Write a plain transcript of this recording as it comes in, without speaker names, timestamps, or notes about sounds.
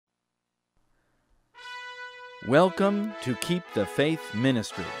Welcome to Keep the Faith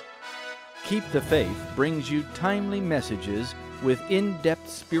Ministry. Keep the Faith brings you timely messages with in-depth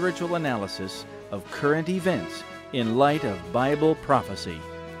spiritual analysis of current events in light of Bible prophecy,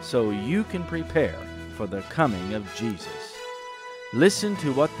 so you can prepare for the coming of Jesus. Listen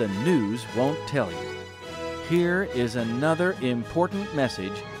to what the news won't tell you. Here is another important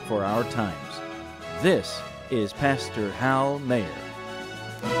message for our times. This is Pastor Hal Mayer.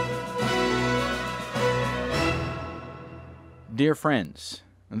 Dear friends,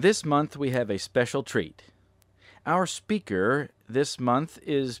 this month we have a special treat. Our speaker this month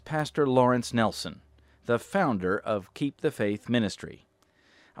is Pastor Lawrence Nelson, the founder of Keep the Faith Ministry.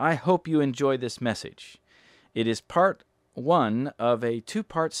 I hope you enjoy this message. It is part one of a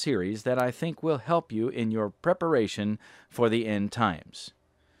two-part series that I think will help you in your preparation for the end times.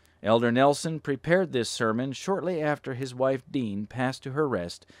 Elder Nelson prepared this sermon shortly after his wife Dean passed to her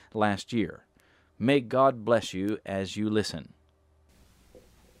rest last year. May God bless you as you listen.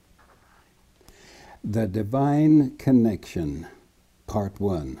 The Divine Connection, Part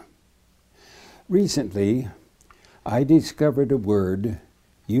 1. Recently, I discovered a word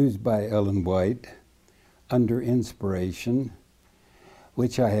used by Ellen White under inspiration,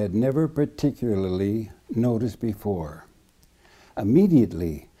 which I had never particularly noticed before.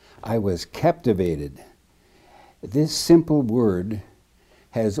 Immediately, I was captivated. This simple word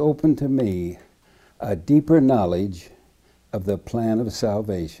has opened to me a deeper knowledge of the plan of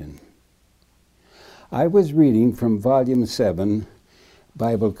salvation. I was reading from Volume 7,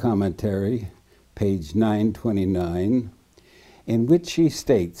 Bible Commentary, page 929, in which she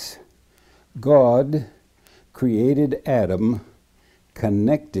states, God created Adam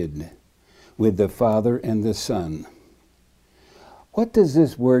connected with the Father and the Son. What does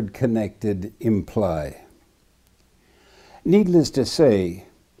this word connected imply? Needless to say,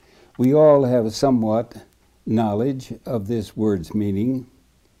 we all have somewhat knowledge of this word's meaning.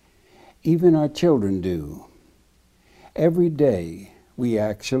 Even our children do. Every day, we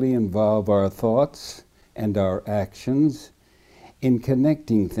actually involve our thoughts and our actions in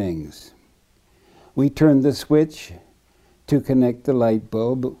connecting things. We turn the switch to connect the light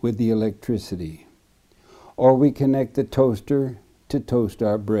bulb with the electricity, or we connect the toaster to toast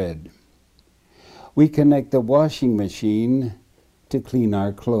our bread. We connect the washing machine to clean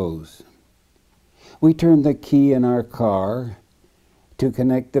our clothes. We turn the key in our car to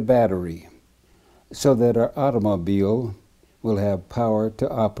connect the battery so that our automobile will have power to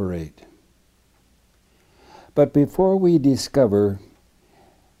operate. But before we discover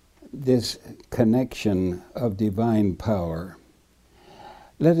this connection of divine power,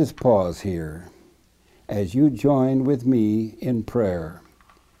 let us pause here as you join with me in prayer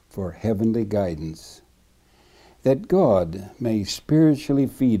for heavenly guidance, that God may spiritually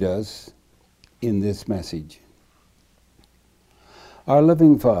feed us in this message. Our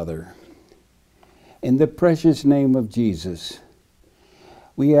loving Father, in the precious name of Jesus,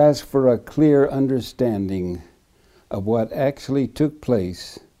 we ask for a clear understanding of what actually took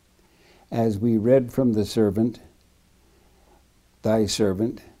place as we read from the servant, thy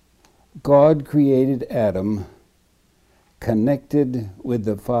servant. God created Adam connected with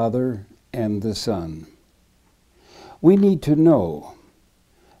the Father and the Son. We need to know,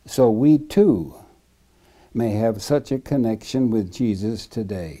 so we too may have such a connection with Jesus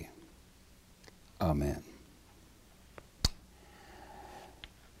today. Amen.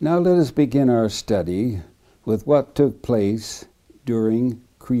 Now let us begin our study with what took place during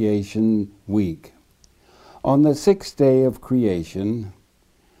Creation Week. On the sixth day of creation,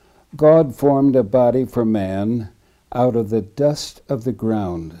 God formed a body for man out of the dust of the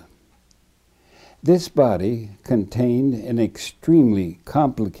ground. This body contained an extremely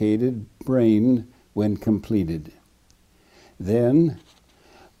complicated brain when completed. Then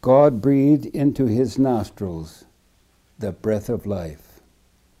God breathed into his nostrils the breath of life.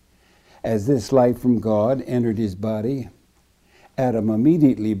 As this life from God entered his body, Adam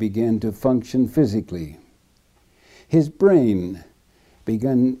immediately began to function physically. His brain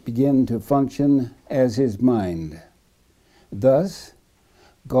began to function as his mind. Thus,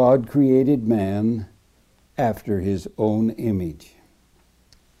 God created man after his own image.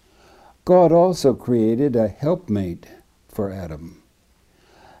 God also created a helpmate for Adam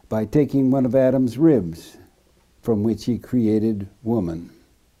by taking one of Adam's ribs, from which he created woman.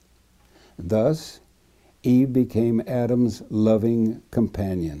 Thus, Eve became Adam's loving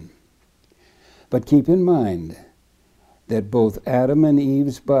companion. But keep in mind that both Adam and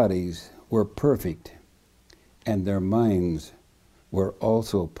Eve's bodies were perfect, and their minds were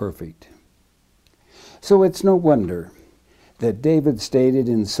also perfect. So it's no wonder that David stated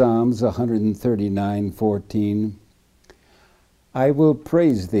in Psalms 139:14, "I will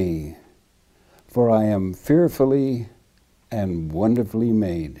praise thee, for I am fearfully and wonderfully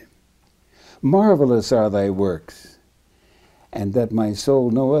made. Marvelous are thy works, and that my soul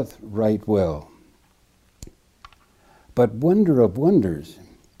knoweth right well." But wonder of wonders,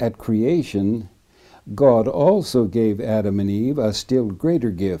 at creation, God also gave Adam and Eve a still greater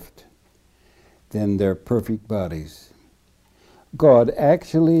gift than their perfect bodies. God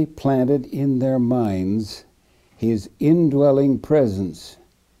actually planted in their minds his indwelling presence,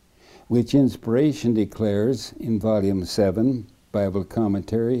 which Inspiration declares in Volume 7, Bible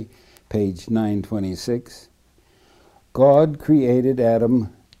Commentary, page 926. God created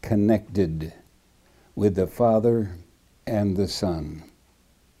Adam connected with the Father and the Son.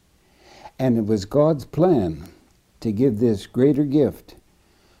 And it was God's plan to give this greater gift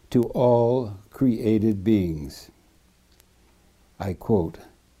to all created beings. I quote,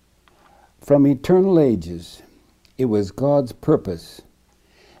 "From eternal ages, it was God's purpose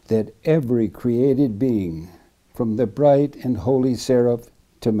that every created being, from the bright and holy seraph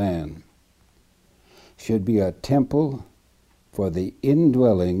to man, should be a temple for the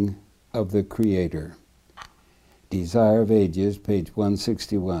indwelling of the Creator." Desire of Ages, page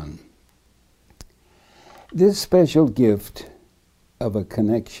 161. This special gift of a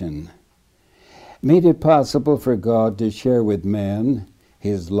connection made it possible for God to share with man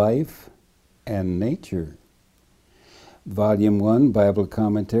his life and nature. Volume 1, Bible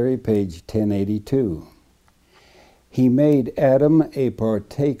Commentary, page 1082. He made Adam a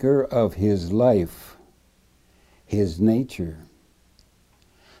partaker of his life, his nature.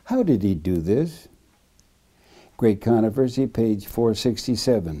 How did he do this? Great Controversy, page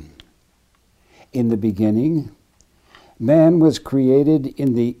 467. In the beginning, man was created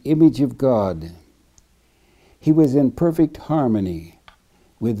in the image of God. He was in perfect harmony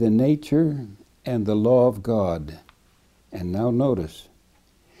with the nature and the law of God. And now notice,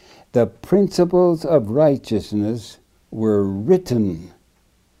 the principles of righteousness were written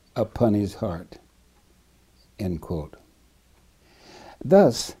upon his heart. End quote.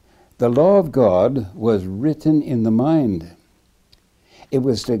 Thus, the law of God was written in the mind. It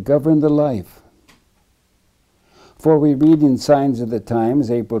was to govern the life. For we read in Signs of the Times,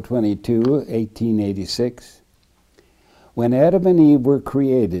 April 22, 1886, when Adam and Eve were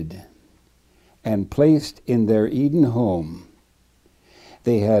created and placed in their Eden home,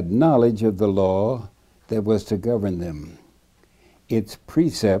 they had knowledge of the law that was to govern them. Its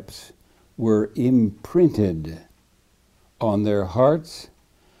precepts were imprinted on their hearts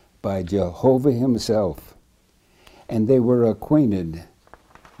by Jehovah himself, and they were acquainted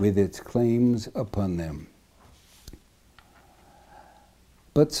with its claims upon them.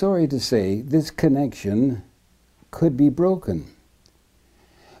 But sorry to say, this connection could be broken,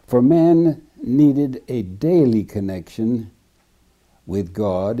 for man needed a daily connection with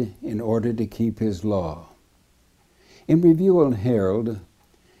God in order to keep his law. In Review and Herald,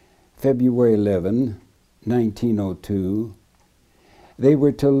 February 11, 1902, they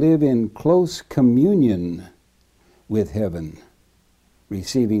were to live in close communion with heaven,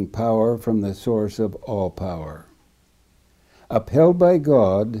 receiving power from the source of all power. Upheld by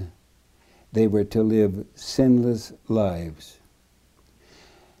God, they were to live sinless lives.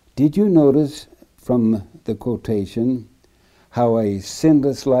 Did you notice from the quotation how a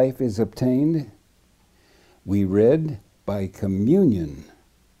sinless life is obtained? We read, by communion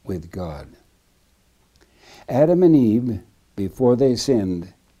with God. Adam and Eve, before they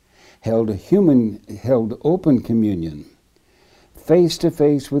sinned, held open communion, face to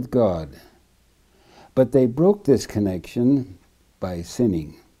face with God. But they broke this connection by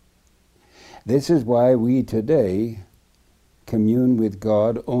sinning. This is why we today commune with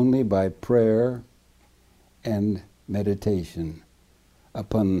God only by prayer and meditation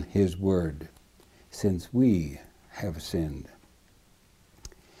upon His Word, since we have sinned.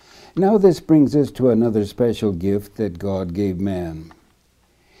 Now this brings us to another special gift that God gave man.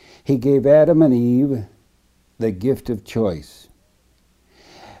 He gave Adam and Eve the gift of choice.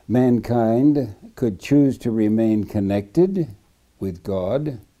 Mankind could choose to remain connected with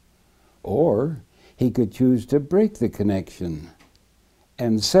God, or he could choose to break the connection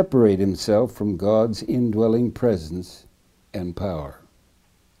and separate himself from God's indwelling presence and power.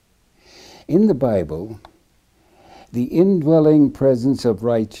 In the Bible, the indwelling presence of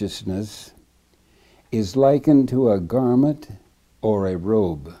righteousness is likened to a garment or a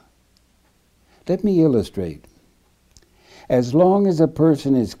robe. Let me illustrate. As long as a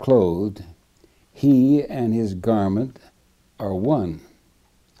person is clothed, he and his garment are one.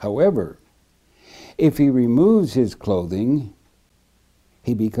 However, If he removes his clothing,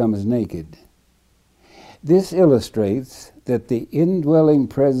 he becomes naked. This illustrates that the indwelling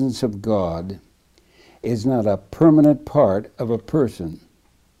presence of God is not a permanent part of a person.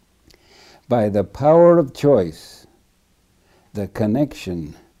 By the power of choice, the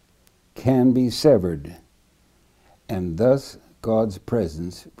connection can be severed, and thus God's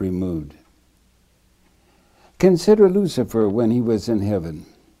presence removed. Consider Lucifer when he was in heaven.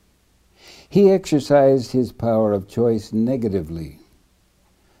 He exercised his power of choice negatively,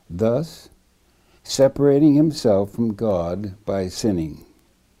 thus separating himself from God by sinning.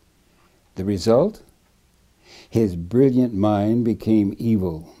 The result? His brilliant mind became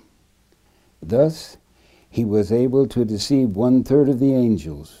evil. Thus, he was able to deceive 1/3 of the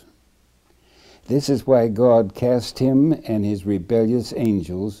angels. This is why God cast him and his rebellious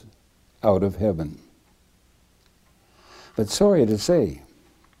angels out of heaven. But sorry to say,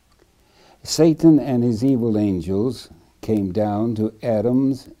 Satan and his evil angels came down to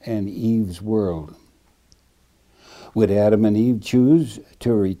Adam's and Eve's world. Would Adam and Eve choose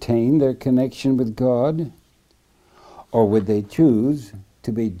to retain their connection with God, or would they choose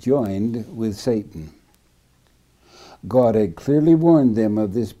to be joined with Satan? God had clearly warned them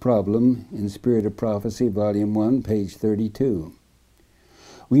of this problem in Spirit of Prophecy, Volume 1, page 32.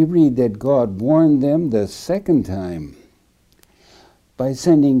 We read that God warned them the second time by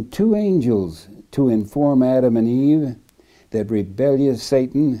sending 2 angels to inform Adam and Eve that rebellious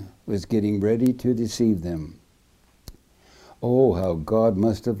Satan was getting ready to deceive them. Oh, how God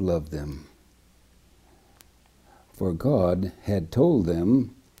must have loved them. For God had told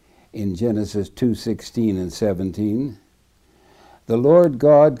them in Genesis 2:16 and 17, "The Lord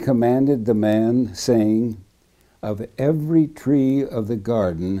God commanded the man, saying, Of every tree of the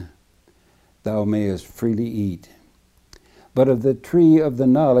garden thou mayest freely eat, but of the tree of the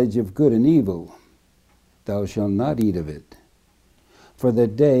knowledge of good and evil thou shalt not eat of it. For the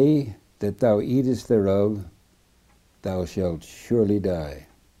day that thou eatest thereof, thou shalt surely die."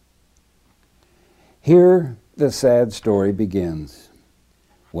 Here the sad story begins.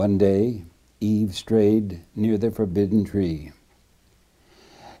 One day, Eve strayed near the forbidden tree.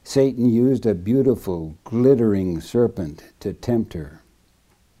 Satan used a beautiful, glittering serpent to tempt her.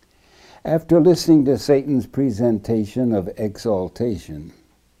 After listening to Satan's presentation of exaltation,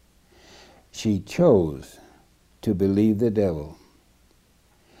 she chose to believe the devil.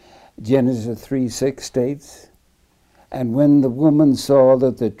 Genesis 3:6 states, "And when the woman saw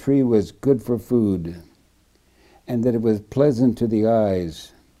that the tree was good for food, and that it was pleasant to the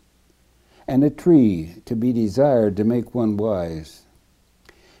eyes, and a tree to be desired to make one wise,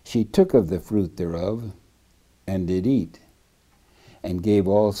 she took of the fruit thereof, and did eat, and gave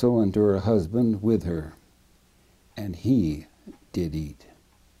also unto her husband with her, and he did eat."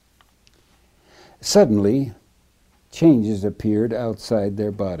 Suddenly, changes appeared outside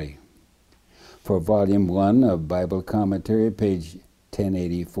their body. For Volume 1 of Bible Commentary, page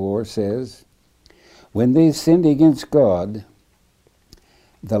 1084, says, "When they sinned against God,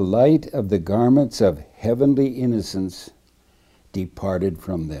 the light of the garments of heavenly innocence departed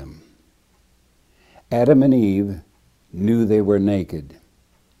from them." Adam and Eve knew they were naked.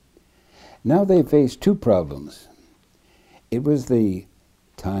 Now they faced 2 problems. It was the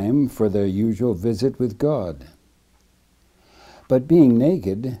time for their usual visit with God. But being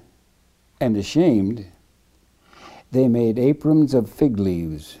naked and ashamed, they made aprons of fig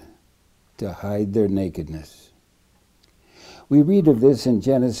leaves to hide their nakedness. We read of this in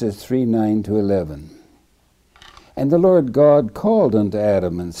Genesis 3:9-11. "And the Lord God called unto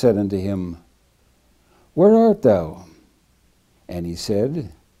Adam, and said unto him, Where art thou? And he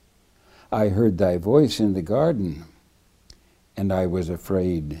said, I heard thy voice in the garden, and I was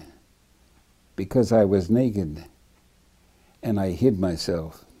afraid, because I was naked, and I hid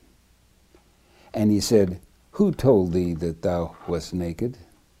myself. And he said, Who told thee that thou wast naked?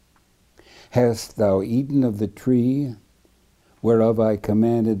 Hast thou eaten of the tree whereof I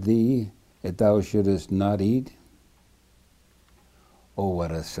commanded thee that thou shouldest not eat?" Oh,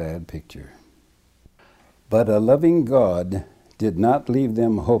 what a sad picture. But a loving God did not leave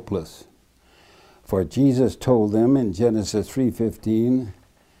them hopeless. For Jesus told them in Genesis 3:15,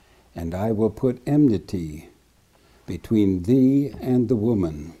 "And I will put enmity between thee and the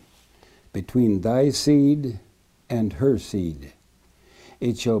woman, between thy seed and her seed.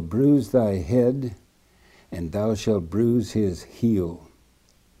 It shall bruise thy head, and thou shalt bruise his heel."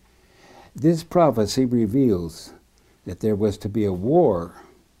 This prophecy reveals that there was to be a war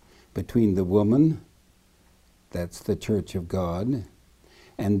between the woman, that's the Church of God,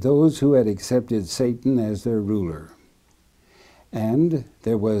 and those who had accepted Satan as their ruler. And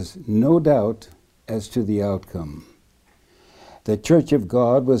there was no doubt as to the outcome. The Church of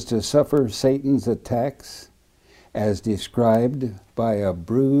God was to suffer Satan's attacks as described by a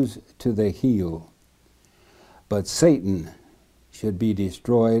bruise to the heel, but Satan should be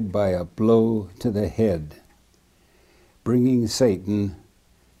destroyed by a blow to the head, bringing Satan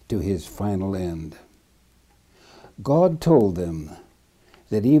to his final end. God told them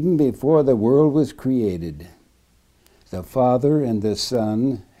that even before the world was created, the Father and the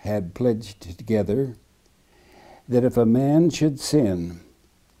Son had pledged together that if a man should sin,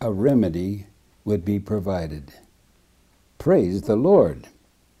 a remedy would be provided. Praise the Lord!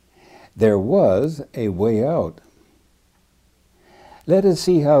 There was a way out. Let us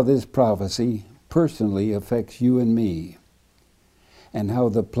see how this prophecy personally affects you and me, and how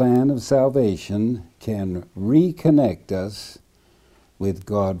the plan of salvation can reconnect us with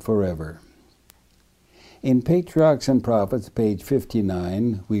God forever. In Patriarchs and Prophets, page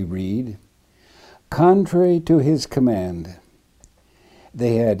 59, we read, "Contrary to his command,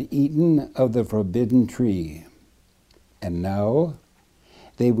 they had eaten of the forbidden tree, and now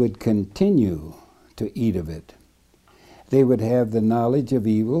they would continue to eat of it. They would have the knowledge of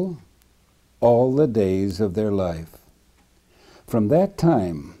evil all the days of their life. From that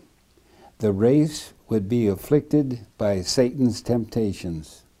time, the race would be afflicted by Satan's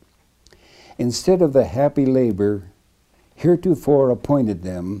temptations. Instead of the happy labor heretofore appointed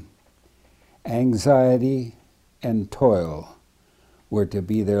them, anxiety and toil were to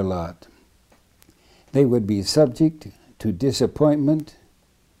be their lot. They would be subject to disappointment,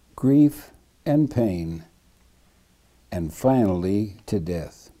 grief, and pain, and finally to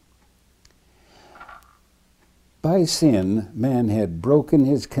death. By sin, man had broken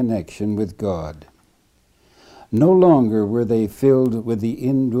his connection with God. No longer were they filled with the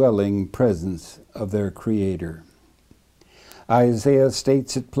indwelling presence of their Creator. Isaiah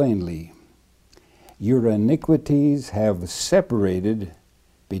states it plainly, "Your iniquities have separated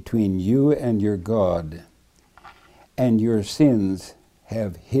between you and your God, and your sins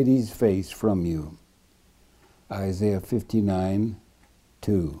have hid his face from you." Isaiah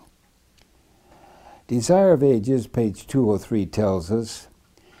 59:2. Desire of Ages, page 203, tells us,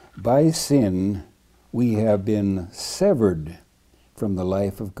 "By sin we have been severed from the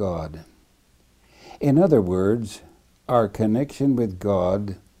life of God." In other words, our connection with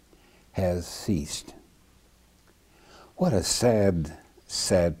God has ceased. What a sad,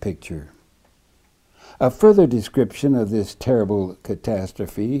 sad picture. A further description of this terrible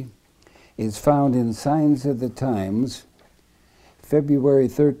catastrophe is found in Signs of the Times, February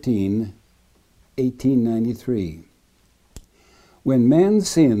 13, 1893. "When man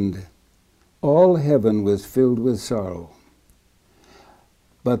sinned, all heaven was filled with sorrow.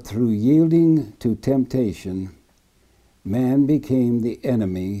 But through yielding to temptation, man became the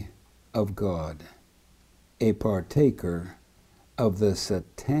enemy of God, a partaker of the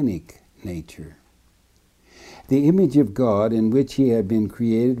satanic nature. The image of God in which he had been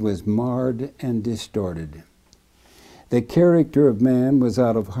created was marred and distorted. The character of man was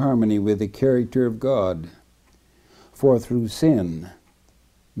out of harmony with the character of God, for through sin,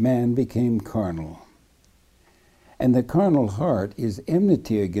 man became carnal. And the carnal heart is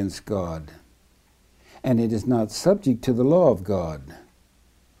enmity against God, and it is not subject to the law of God,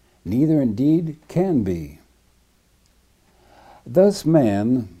 neither indeed can be. Thus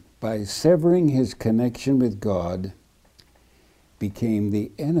man, by severing his connection with God, became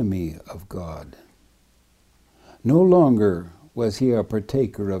the enemy of God. No longer was he a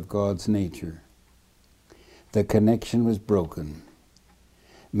partaker of God's nature. The connection was broken.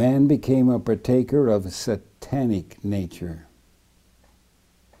 Man became a partaker of satanic nature.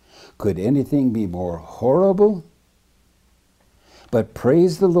 Could anything be more horrible? But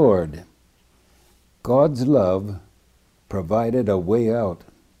praise the Lord, God's love provided a way out.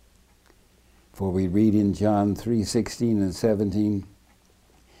 For we read in John 3:16 and 17,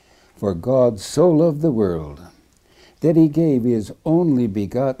 "For God so loved the world, that he gave his only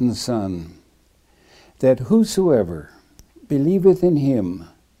begotten Son, that whosoever believeth in him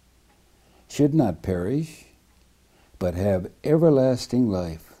should not perish, but have everlasting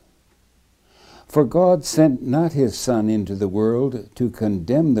life. For God sent not his Son into the world to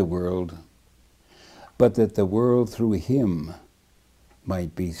condemn the world, but that the world through him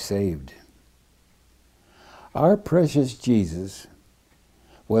might be saved." Our precious Jesus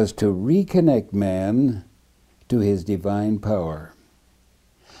was to reconnect man to his divine power.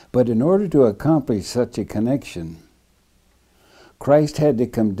 But in order to accomplish such a connection, Christ had to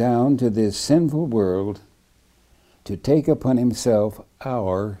come down to this sinful world to take upon himself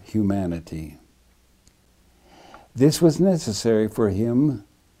our humanity. This was necessary for him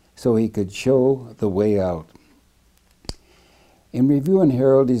so he could show the way out. In Review and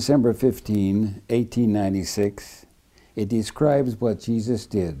Herald, December 15, 1896, it describes what Jesus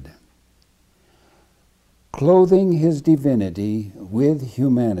did. Clothing his divinity with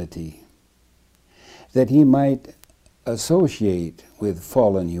humanity, that he might associate with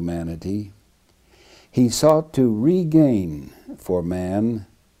fallen humanity, he sought to regain for man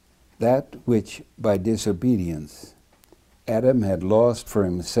that which by disobedience Adam had lost for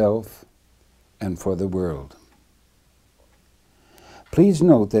himself and for the world. Please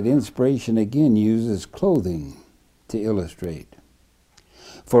note that inspiration again uses clothing to illustrate.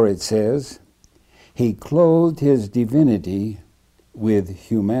 For it says, he clothed his divinity with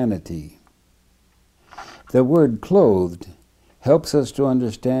humanity. The word clothed helps us to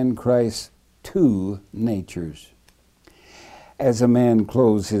understand Christ's two natures. As a man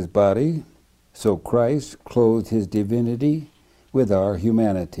clothes his body, so Christ clothed his divinity with our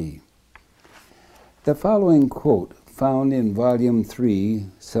humanity. The following quote, found in Volume 3,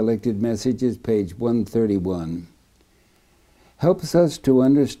 Selected Messages, page 131, helps us to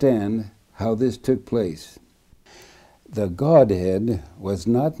understand how this took place. The Godhead was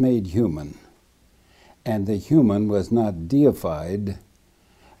not made human, and the human was not deified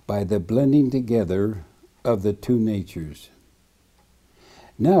by the blending together of the two natures.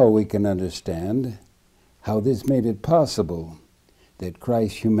 Now we can understand how this made it possible that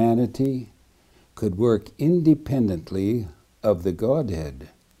Christ's humanity could work independently of the Godhead.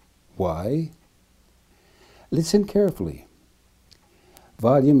 Why? Listen carefully.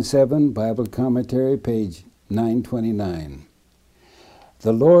 Volume 7, Bible Commentary, page 929.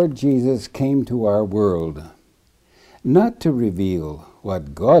 The Lord Jesus came to our world, not to reveal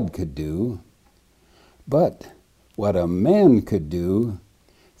what God could do, but what a man could do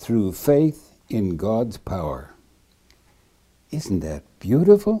through faith in God's power. Isn't that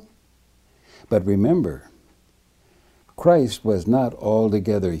beautiful? But remember, Christ was not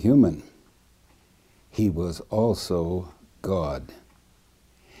altogether human. He was also God.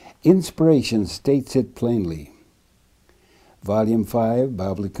 Inspiration states it plainly. Volume 5,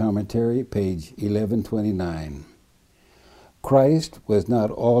 Bible Commentary, page 1129. Christ was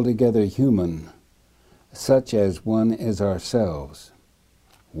not altogether human, such as one as ourselves.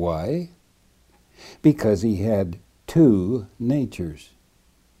 Why? Because he had two natures.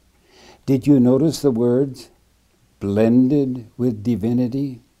 Did you notice the words, blended with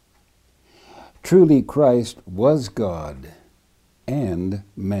divinity? Truly Christ was God and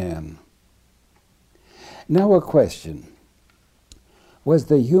man. Now a question. Was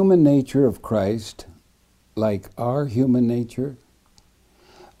the human nature of Christ like our human nature?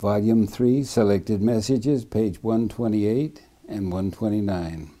 Volume 3, Selected Messages, page 128 and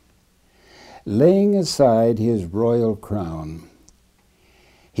 129. Laying aside his royal crown,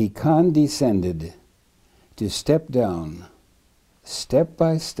 he condescended to step down, step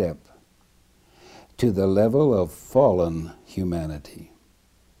by step, to the level of fallen humanity.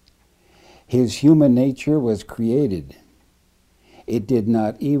 His human nature was created. It did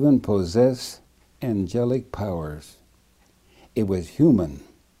not even possess angelic powers. It was human,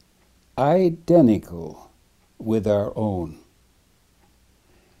 identical with our own.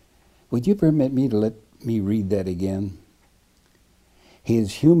 Would you permit me to let me read that again?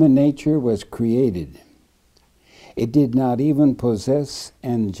 His human nature was created. It did not even possess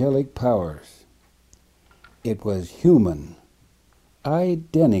angelic powers. It was human,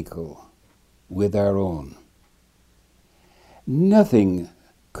 identical with our own. Nothing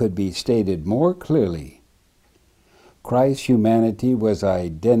could be stated more clearly. Christ's humanity was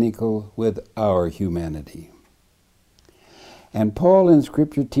identical with our humanity. And Paul in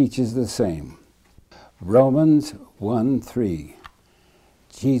Scripture teaches the same. Romans 1:3.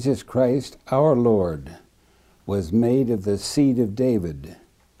 Jesus Christ, our Lord, was made of the seed of David,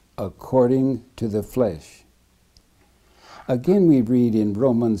 according to the flesh. Again we read in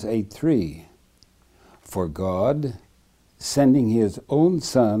Romans 8:3, for God, sending his own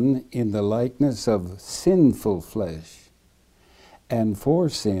Son in the likeness of sinful flesh, and for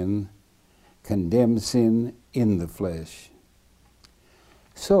sin, condemned sin in the flesh.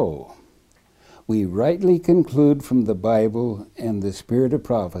 So, we rightly conclude from the Bible and the spirit of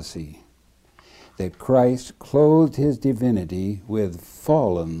prophecy that Christ clothed his divinity with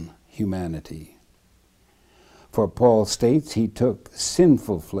fallen humanity. For Paul states he took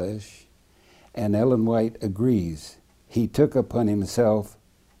sinful flesh, and Ellen White agrees he took upon himself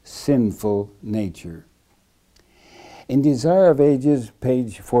sinful nature. In Desire of Ages,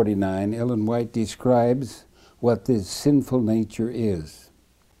 page 49, Ellen White describes what this sinful nature is.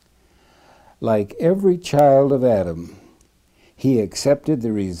 Like every child of Adam, He accepted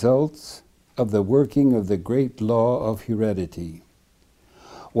the results of the working of the great law of heredity.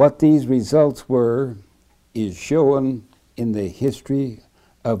 What these results were is shown in the history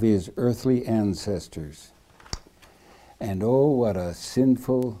of his earthly ancestors. And oh, what a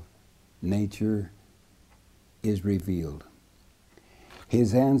sinful nature is revealed.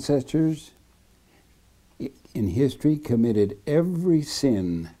 His ancestors in history committed every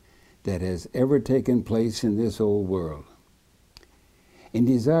sin that has ever taken place in this old world. In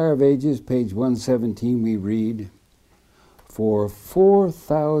Desire of Ages, page 117, we read, "For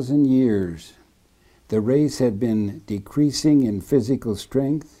 4,000 years, the race had been decreasing in physical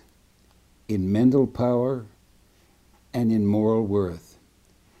strength, in mental power, and in moral worth.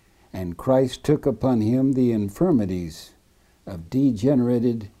 And Christ took upon him the infirmities of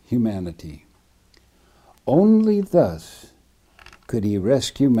degenerated humanity. Only thus could he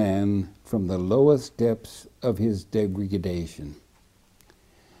rescue man from the lowest depths of his degradation."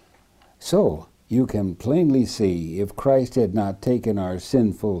 So, you can plainly see, if Christ had not taken our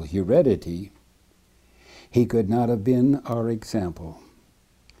sinful heredity, he could not have been our example.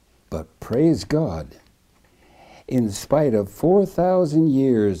 But praise God, in spite of 4,000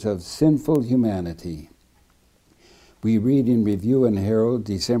 years of sinful humanity, we read in Review and Herald,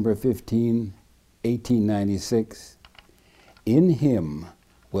 December 15, 1896, "In him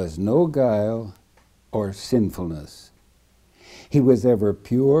was no guile or sinfulness. He was ever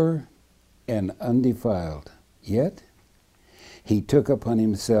pure and undefiled, yet he took upon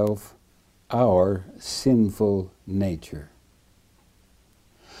himself our sinful nature."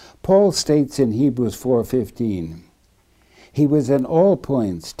 Paul states in Hebrews 4:15, "He was in all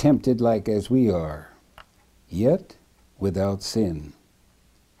points tempted like as we are, yet without sin."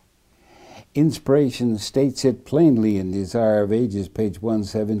 Inspiration states it plainly in Desire of Ages, page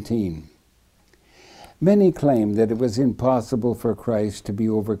 117. Many claim that it was impossible for Christ to be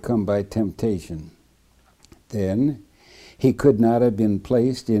overcome by temptation. Then, he could not have been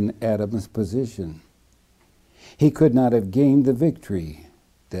placed in Adam's position. He could not have gained the victory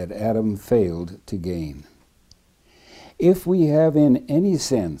that Adam failed to gain. If we have in any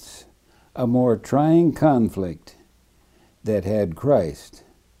sense a more trying conflict that had Christ,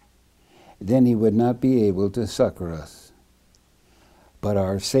 then he would not be able to succor us. But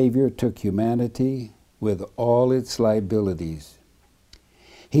our Savior took humanity with all its liabilities.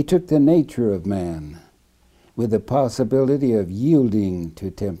 He took the nature of man with the possibility of yielding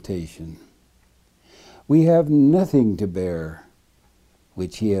to temptation. We have nothing to bear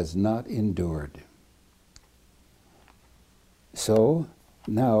which he has not endured. So,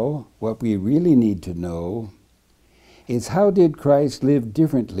 now what we really need to know is, how did Christ live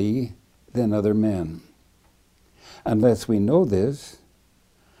differently than other men? Unless we know this,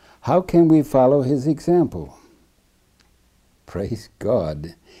 how can we follow his example? Praise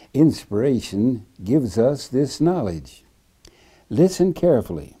God, inspiration gives us this knowledge. Listen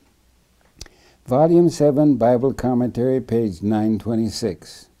carefully. Volume 7, Bible Commentary, page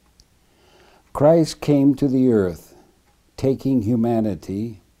 926. Christ came to the earth, taking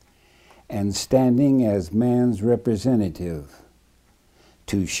humanity and standing as man's representative,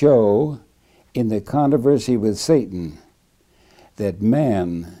 to show, in the controversy with Satan, that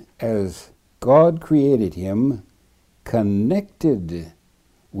man, as God created him, connected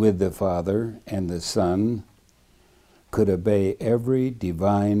with the Father and the Son, could obey every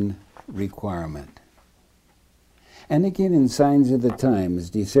divine requirement. And again in Signs of the Times,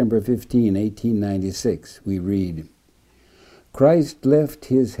 December 15, 1896, we read, "Christ left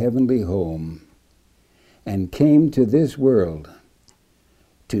his heavenly home and came to this world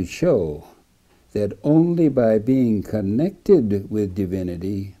to show that only by being connected with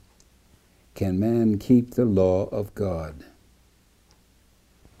divinity can man keep the law of God."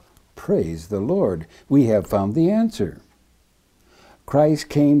 Praise the Lord! We have found the answer. Christ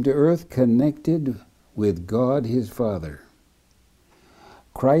came to earth connected with God his Father.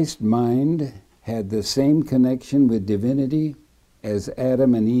 Christ's mind had the same connection with divinity as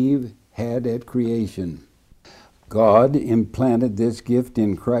Adam and Eve had at creation. God implanted this gift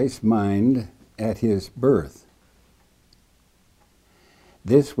in Christ's mind at his birth.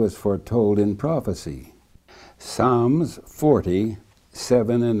 This was foretold in prophecy. Psalms 40,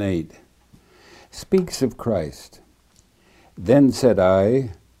 7 and 8 speaks of Christ. "Then said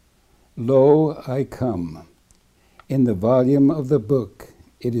I, Lo, I come. In the volume of the book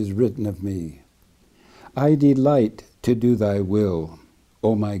it is written of me. I delight to do thy will,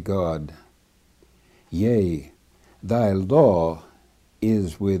 O my God. Yea, thy law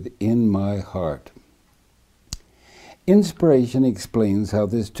is within my heart." Inspiration explains how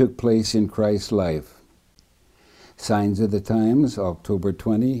this took place in Christ's life. Signs of the Times, October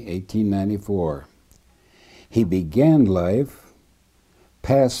 20, 1894. He began life,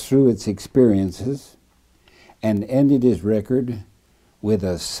 passed through its experiences, and ended his record with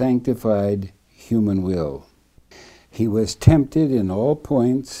a sanctified human will. He was tempted in all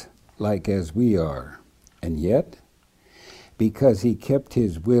points like as we are, and yet, because he kept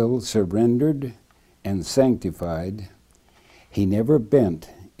his will surrendered and sanctified, he never bent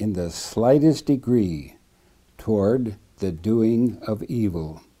in the slightest degree toward the doing of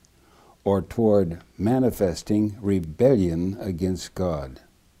evil or toward manifesting rebellion against God.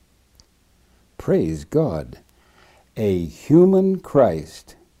 Praise God! A human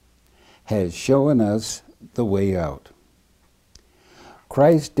Christ has shown us the way out.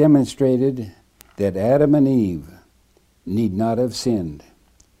 Christ demonstrated that Adam and Eve need not have sinned.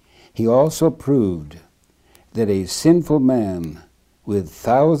 He also proved that a sinful man with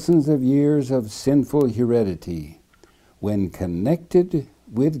thousands of years of sinful heredity, when connected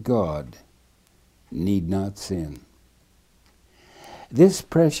with God, need not sin. This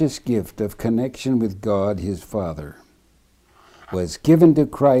precious gift of connection with God, his Father, was given to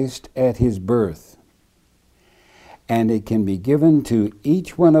Christ at his birth, and it can be given to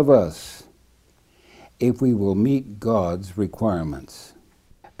each one of us if we will meet God's requirements.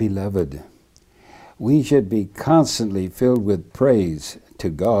 Beloved, we should be constantly filled with praise to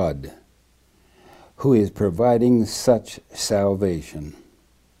God, who is providing such salvation.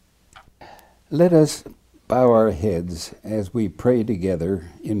 Let us bow our heads as we pray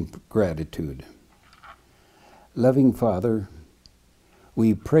together in gratitude. Loving Father,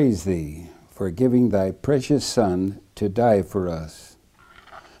 we praise Thee for giving Thy precious Son to die for us,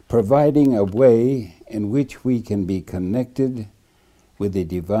 providing a way in which we can be connected with the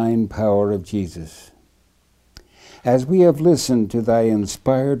divine power of Jesus. As we have listened to Thy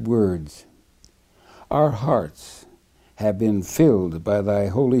inspired words, our hearts have been filled by Thy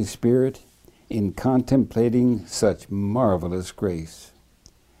Holy Spirit in contemplating such marvelous grace.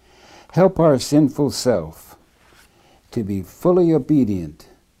 Help our sinful self to be fully obedient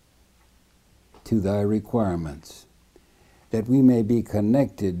to Thy requirements, that we may be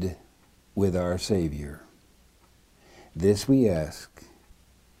connected with our Savior. This we ask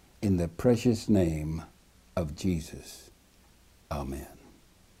in the precious name of Jesus. Amen.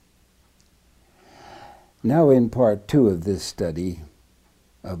 Now in part 2 of this study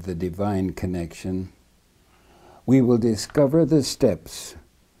of the divine connection, we will discover the steps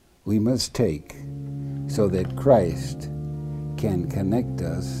we must take so that Christ can connect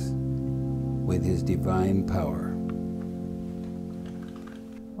us with his divine power.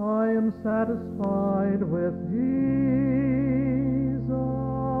 I am satisfied with Jesus.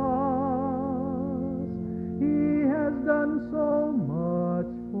 He has done so much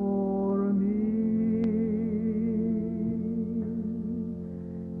for me.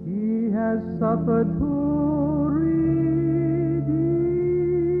 He has suffered to redeem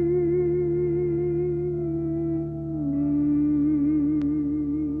me.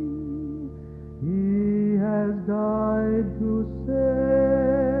 He has died to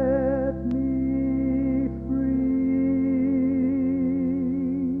set me free.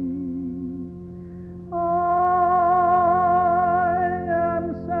 I am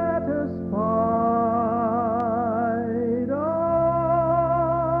satisfied. I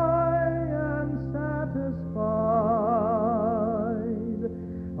am satisfied.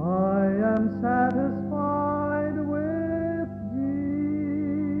 I am satisfied with Jesus.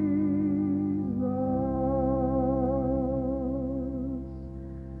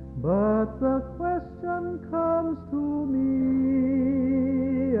 But the question comes to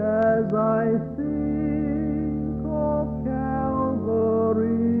me as I think of Calvary.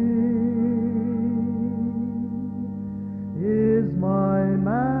 Is my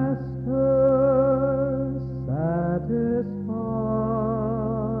Master satisfied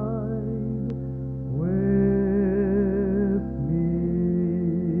with me?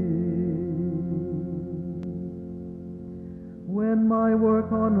 When my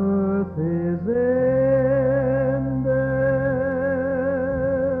work on earth is ended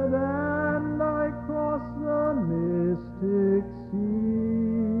and I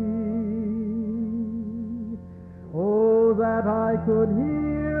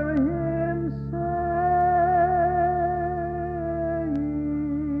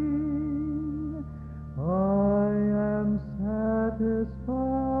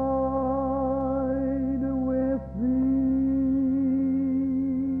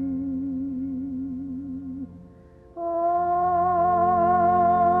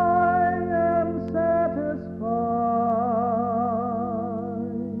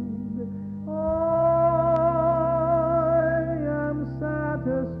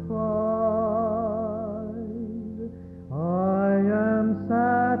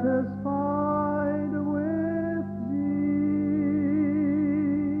satisfied with Jesus.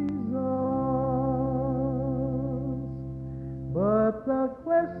 But the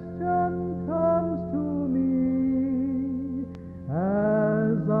question comes to me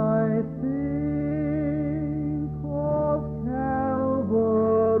as I think of Calvary.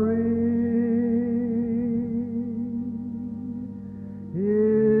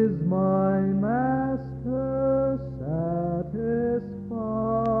 Is my Master satisfied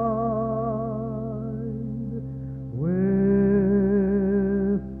with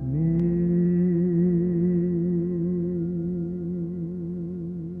me?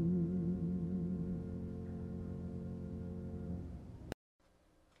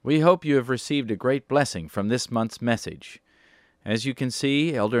 We hope you have received a great blessing from this month's message. As you can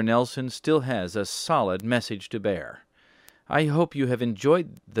see, Elder Nelson still has a solid message to bear. I hope you have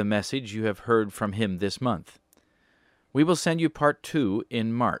enjoyed the message you have heard from him this month. We will send you part 2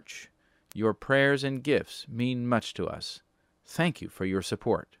 in March. Your prayers and gifts mean much to us. Thank you for your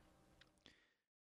support.